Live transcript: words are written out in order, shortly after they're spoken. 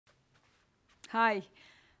Hi.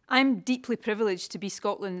 I'm deeply privileged to be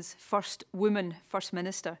Scotland's first woman First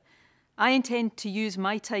Minister. I intend to use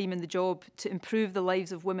my time in the job to improve the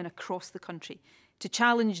lives of women across the country, to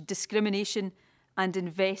challenge discrimination and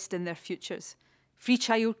invest in their futures. Free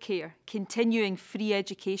childcare, continuing free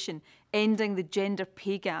education, ending the gender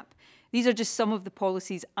pay gap. These are just some of the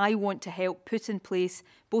policies I want to help put in place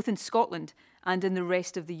both in Scotland and in the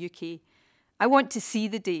rest of the UK. I want to see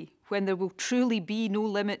the day when there will truly be no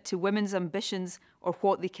limit to women's ambitions or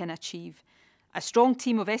what they can achieve. A strong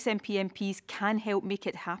team of SNP MPs can help make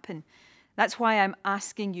it happen. That's why I'm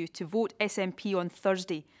asking you to vote SNP on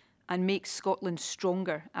Thursday and make Scotland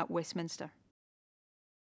stronger at Westminster.